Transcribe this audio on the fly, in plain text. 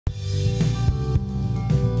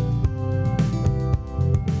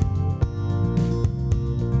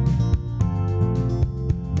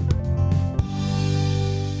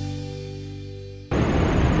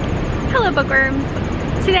Hello bookworms!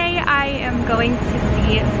 Today I am going to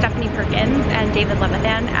see Stephanie Perkins and David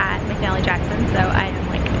Levithan at McNally Jackson, so I am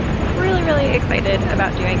like really excited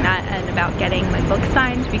about doing that and about getting my book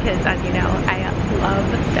signed because, as you know, I love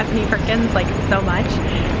Stephanie Perkins like so much.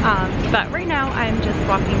 But right now I'm just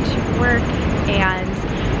walking to work and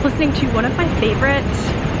listening to one of my favorite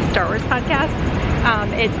Star Wars podcasts.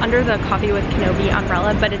 It's under the Coffee with Kenobi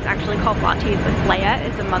umbrella, but it's actually called Lattes with Leia.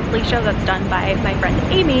 It's a monthly show that's done by my friend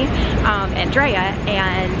Amy, Andrea,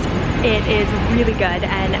 and it is really good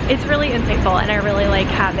and it's really insightful, and I really like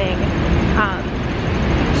having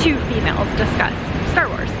two females discuss Star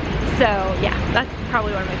Wars. So yeah, that's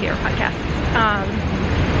probably one of my favorite podcasts.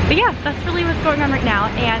 But yeah, that's really what's going on right now,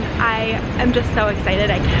 and I am just so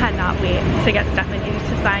excited. I cannot wait to get Stephanie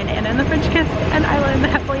to sign Anna and the French Kiss and Isla and the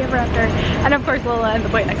Happily Ever After, and of course Lola and the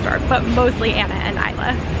Boy Next Door, but mostly Anna and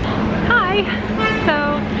Isla. Hi! So,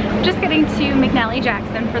 I'm just getting to McNally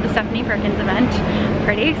Jackson for the Stephanie Perkins event.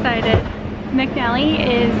 Pretty excited. McNally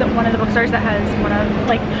is one of the bookstores that has one of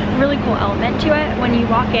like really cool element to it. When you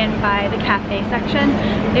walk in by the cafe section,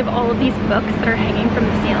 they have all of these books that are hanging from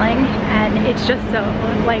the ceiling, and it's just so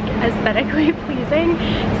like aesthetically pleasing.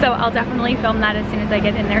 So I'll definitely film that as soon as I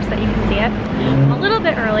get in there so that you can see it. I'm a little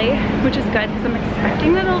bit early, which is good because I'm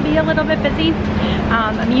expecting that it'll be a little bit busy.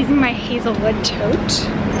 I'm using my Hazelwood tote.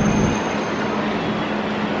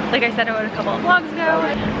 Like I said a couple of vlogs ago,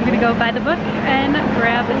 I'm gonna go buy the book and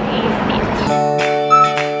grab a seat.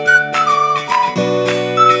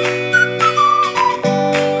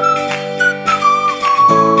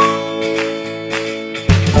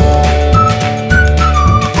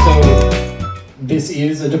 So this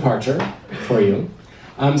is a departure for you.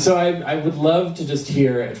 So I would love to just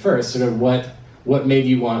hear at first sort of what made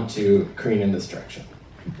you want to careen in this direction.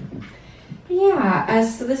 Yeah,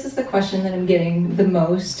 so this is the question that I'm getting the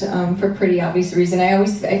most for pretty obvious reason. I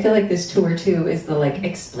feel like this tour too is the like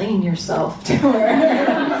explain yourself tour.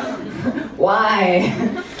 Why?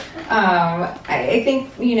 I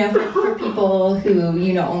think, you know, for people who,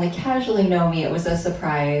 you know, only casually know me, it was a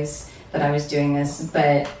surprise that I was doing this,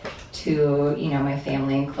 but to, you know, my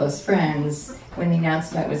family and close friends, when the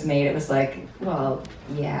announcement was made, it was like, well,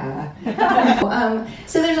 yeah.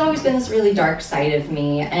 So there's always been this really dark side of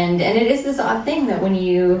me, and it is this odd thing that when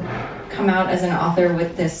you come out as an author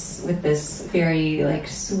with this very like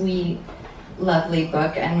sweet, lovely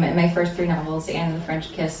book, and my first three novels, Anna and the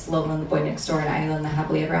French Kiss, Lola and the Boy Next Door, and Isla and the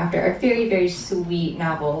Happily Ever After, are very sweet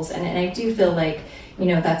novels, and I do feel like, you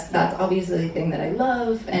know, that's obviously the thing that I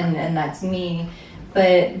love, and that's me.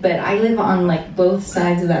 But I live on like both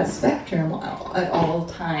sides of that spectrum at all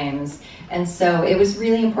times, and so it was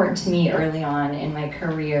really important to me early on in my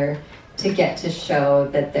career to get to show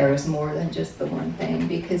that there was more than just the one thing,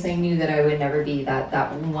 because I knew that I would never be that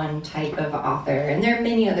one type of author. And there are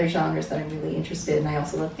many other genres that I'm really interested in. I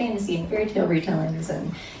also love fantasy and fairy tale retellings, and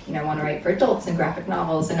you know, I want to write for adults and graphic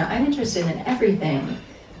novels, and I'm interested in everything.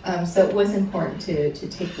 So it was important to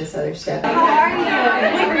take this other step. How are you?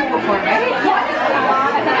 Before, right?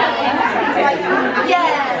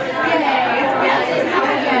 Yes.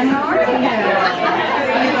 How are you?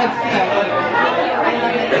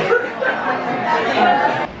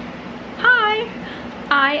 Hi!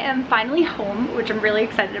 I am finally home, which I'm really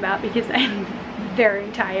excited about because I'm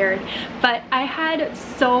very tired, but I had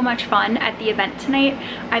so much fun at the event tonight.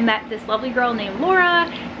 I met this lovely girl named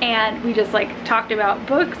Laura, and we just like talked about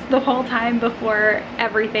books the whole time before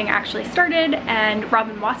everything actually started, and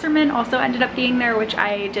Robin Wasserman also ended up being there, which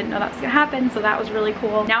I didn't know that was gonna happen, so that was really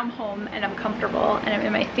cool. Now I'm home and I'm comfortable, and I'm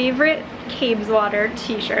in my favorite Cabeswater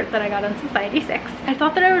t-shirt that I got on Society 6. I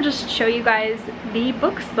thought that I would just show you guys the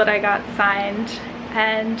books that I got signed,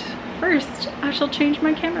 and first, I shall change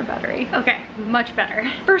my camera battery. Okay, much better.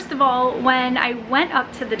 First of all, when I went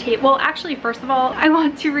up to the table, well, actually, first of all, I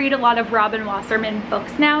want to read a lot of Robin Wasserman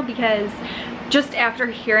books now, because just after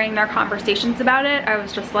hearing their conversations about it, I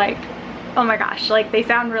was just like, oh my gosh, like they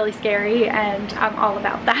sound really scary, and I'm all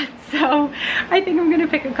about that. So I think I'm gonna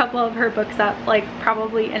pick a couple of her books up like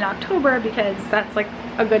probably in October, because that's like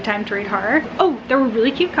a good time to read horror. Oh, there were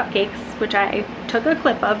really cute cupcakes, which I took a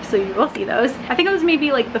clip of, so you will see those. I think I was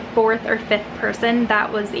maybe like the 4th or 5th person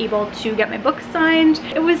that was able to get my book signed.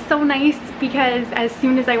 It was so nice because as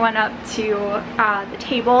soon as I went up to the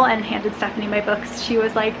table and handed Stephanie my books, she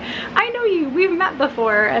was like, I know you, we've met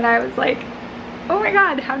before, and I was like, oh my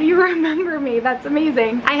god, how do you remember me? That's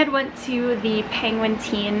amazing. I had went to the Penguin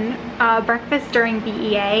Teen breakfast during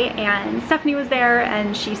BEA, and Stephanie was there,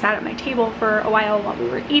 and she sat at my table for a while we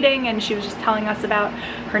were eating, and she was just telling us about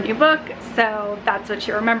her new book, so that's what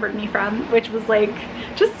she remembered me from, which was like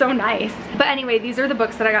just so nice. But anyway, these are the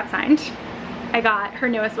books that I got signed. I got her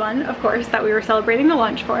newest one, of course, that we were celebrating the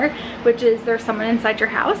launch for, which is There's Someone Inside Your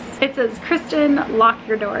House. It says, Kristen, lock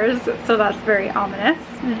your doors, so that's very ominous.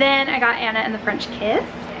 Then I got Anna and the French Kiss,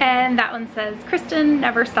 and that one says, Kristen,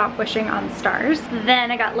 never stop wishing on stars. Then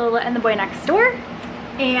I got Lola and the Boy Next Door,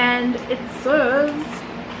 and it says,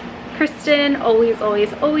 Kristen, always,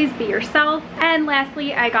 always, always be yourself. And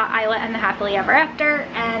lastly, I got Isla and the Happily Ever After,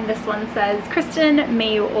 and this one says, Kristen,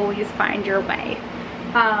 may you always find your way.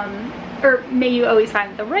 Or may you always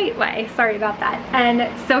find the right way. Sorry about that. And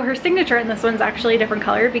so her signature in this one's actually a different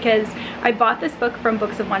color because I bought this book from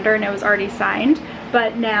Books of Wonder and it was already signed,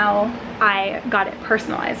 but now I got it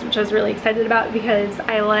personalized, which I was really excited about because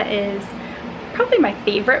Isla is probably my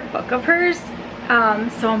favorite book of hers.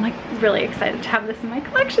 So I'm like really excited to have this in my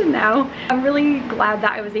collection now. I'm really glad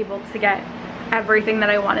that I was able to get everything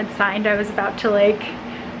that I wanted signed. I was about to like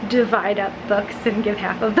divide up books and give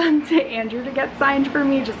half of them to Andrew to get signed for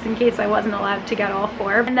me just in case I wasn't allowed to get all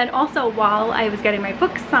 4. And then also while I was getting my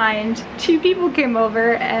book signed, 2 people came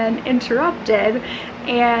over and interrupted,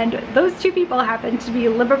 and those 2 people happened to be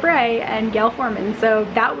Libba Bray and Gail Foreman, so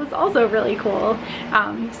that was also really cool.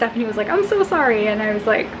 Stephanie was like, I'm so sorry, and I was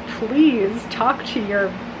like, please talk to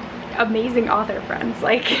your amazing author friends,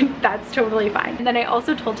 like that's totally fine. And then I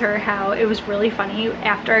also told her how it was really funny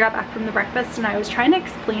after I got back from the breakfast and I was trying to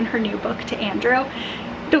explain her new book to Andrew.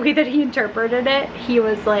 The way that he interpreted it, he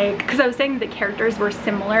was like, because I was saying the characters were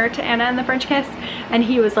similar to Anna and the French Kiss, and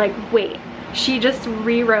he was like, wait, she just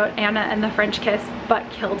rewrote Anna and the French Kiss but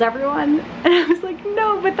killed everyone? And I was like,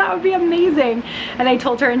 no, but that would be amazing. And I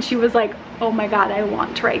told her and she was like, oh my god, I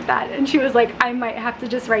want to write that. And she was like, I might have to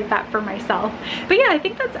just write that for myself. But yeah, I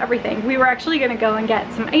think that's everything. We were actually gonna go and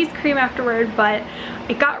get some ice cream afterward, but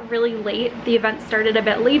it got really late. The event started a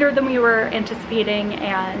bit later than we were anticipating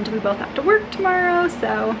and we both have to work tomorrow,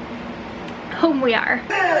 so home we are.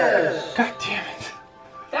 God damn it.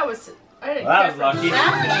 That was... That was lucky.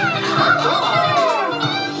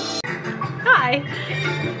 Hi.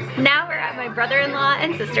 Now we're at my brother-in-law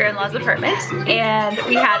and sister-in-law's apartment, and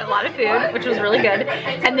we had a lot of food, which was really good,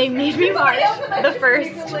 and they made me watch the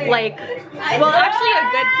first, like, well, actually a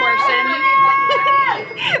good portion.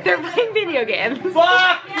 They're playing video games.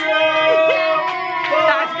 Fuck you!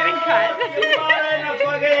 That's getting cut.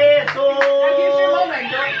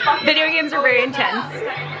 Video games are very intense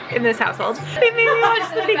in this household. They made me watch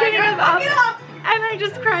the beginning of Up, and I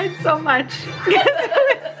just cried so much because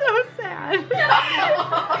it was so sad.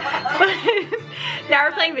 But now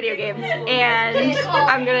we're playing video games, and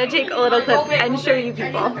I'm gonna take a little clip and show you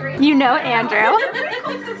people. You know Andrew.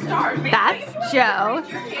 That's Joe.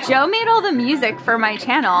 Joe made all the music for my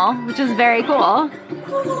channel, which is very cool.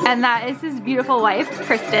 And that is his beautiful wife,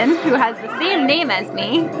 Kristen, who has the same name as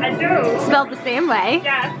me. I do. Spelled the same way.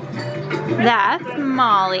 Yes. That's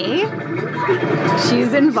Molly.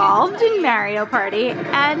 She's involved in Mario Party,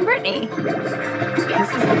 and Brittany.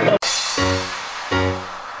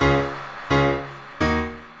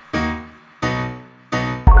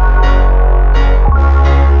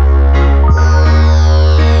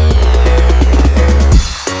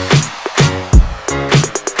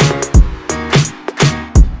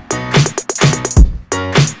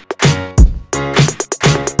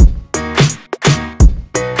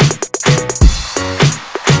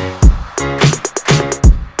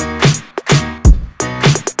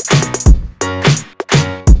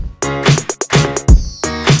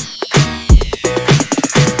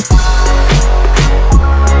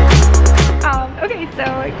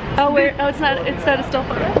 It's not a still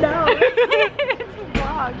photo. No. It's a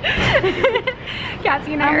vlog.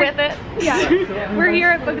 Cassie and I I'm are with it. Yeah. We're here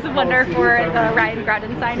at Books of Wonder for the Ryan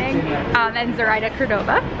Graudin signing and Zoraida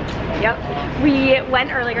Cordova. Yep. We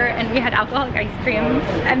went earlier and we had alcoholic ice cream,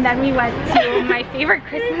 and then we went to my favorite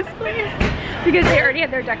Christmas place because they already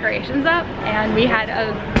had their decorations up, and we had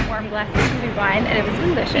a warm glass of blue wine and it was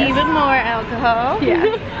delicious. Even more alcohol.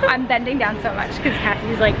 Yeah. I'm bending down so much because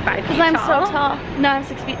Cassie's like 5 feet tall. Because I'm so tall. No, I'm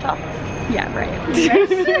 6 feet tall. Yeah, right.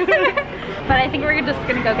 But I think we're just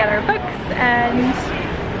gonna go get our books and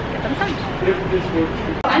get them signed.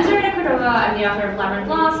 I'm Zoraida Cordova. I'm the author of Labyrinth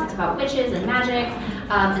Lost. It's about witches and magic.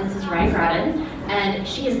 And this is Ryan Graudin, and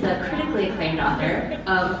she is the critically acclaimed author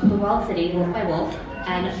of The Walled City, Wolf by Wolf,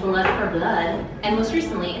 and Blood for Blood, and most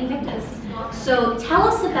recently Invictus. So tell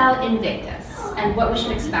us about Invictus and what we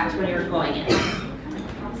should expect when you're going in.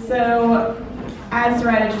 So, as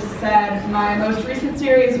Zoraida just said, my most recent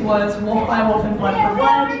series was Wolf by Wolf and Blood for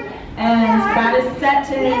Blood, and that is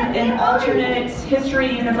set in an alternate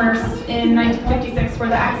history universe in 1956 where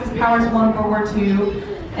the Axis powers won World War II.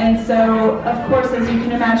 And so, of course, as you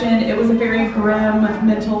can imagine, it was a very grim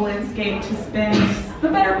mental landscape to spend the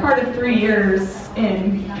better part of 3 years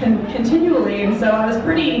in continually, and so I was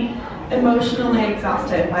pretty emotionally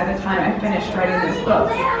exhausted by the time I finished writing those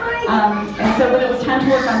books. And so when it was time to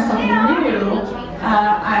work on something new,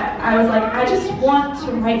 I was like, I just want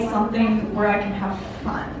to write something where I can have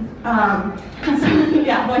fun. So,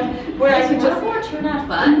 yeah, like where I can just more true not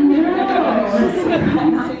fun.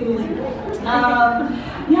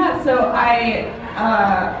 Yeah, so I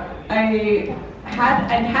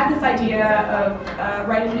had this idea of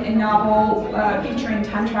writing a novel featuring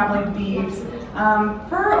time-traveling thieves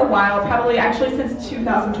for a while, probably actually since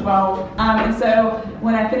 2012. And so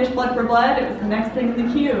when I finished Blood for Blood, it was the next thing in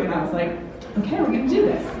the queue, and I was like, okay, we're gonna do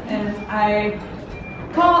this. And I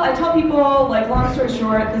tell people, like, long story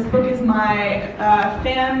short, this book is my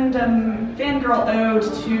fangirl ode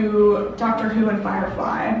to Doctor Who and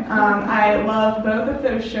Firefly. I love both of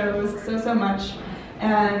those shows so much,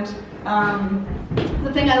 and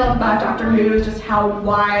the thing I love about Doctor Who is just how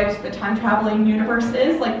wide the time-traveling universe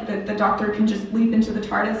is. Like, the Doctor can just leap into the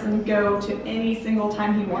TARDIS and go to any single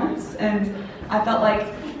time he wants, and I felt like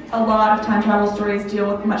a lot of time travel stories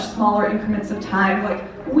deal with much smaller increments of time, like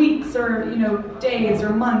weeks or days or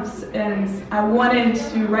months, and I wanted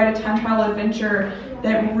to write a time travel adventure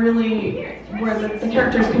that really, where the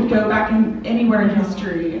characters could go back anywhere in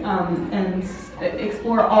history and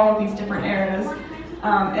explore all of these different eras.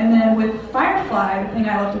 And then with Firefly, the thing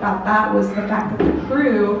I loved about that was the fact that the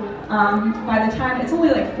crew, by the time, it's only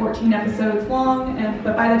like 14 episodes long,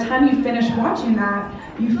 but by the time you finish watching that,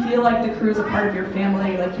 you feel like the crew is a part of your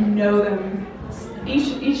family, like you know them,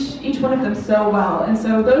 each one of them so well. And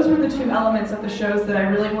so those were the two elements of the shows that I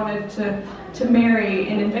really wanted to marry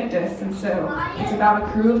in Invictus. And so it's about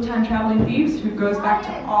a crew of time-traveling thieves who goes back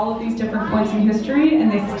to all of these different points in history,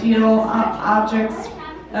 and they steal objects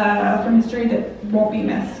from history that won't be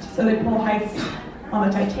missed. So they pull heists on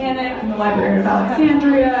the Titanic, and the Library of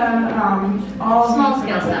Alexandria, all small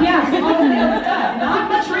scale stuff. Yeah, small scale stuff. Not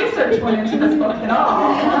much research went into this book at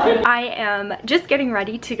all. I am just getting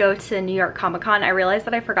ready to go to New York Comic Con. I realized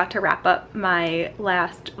that I forgot to wrap up my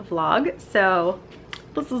last vlog, so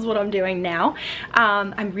this is what I'm doing now.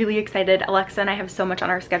 I'm really excited. Alexa and I have so much on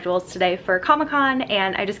our schedules today for Comic-Con,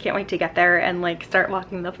 and I just can't wait to get there and like start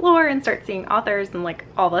walking the floor and start seeing authors and like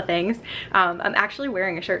all the things. I'm actually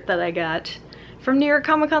wearing a shirt that I got from New York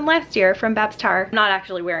Comic Con last year from Babs Tarr. I'm not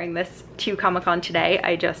actually wearing this to Comic Con today.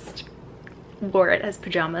 I just wore it as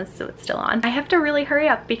pajamas, so it's still on. I have to really hurry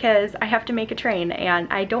up because I have to make a train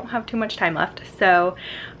and I don't have too much time left. So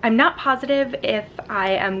I'm not positive if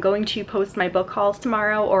I am going to post my book hauls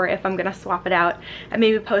tomorrow or if I'm gonna swap it out and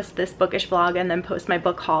maybe post this Bookish vlog and then post my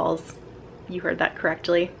book hauls. You heard that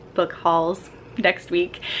correctly, book hauls next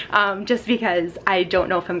week, just because I don't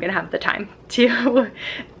know if I'm gonna have the time to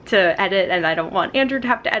edit, and I don't want Andrew to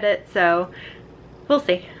have to edit, so we'll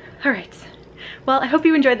see. All right. Well, I hope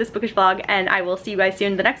you enjoyed this Bookish vlog, and I will see you guys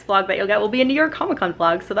soon. The next vlog that you'll get will be a New York Comic Con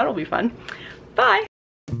vlog, so that'll be fun. Bye!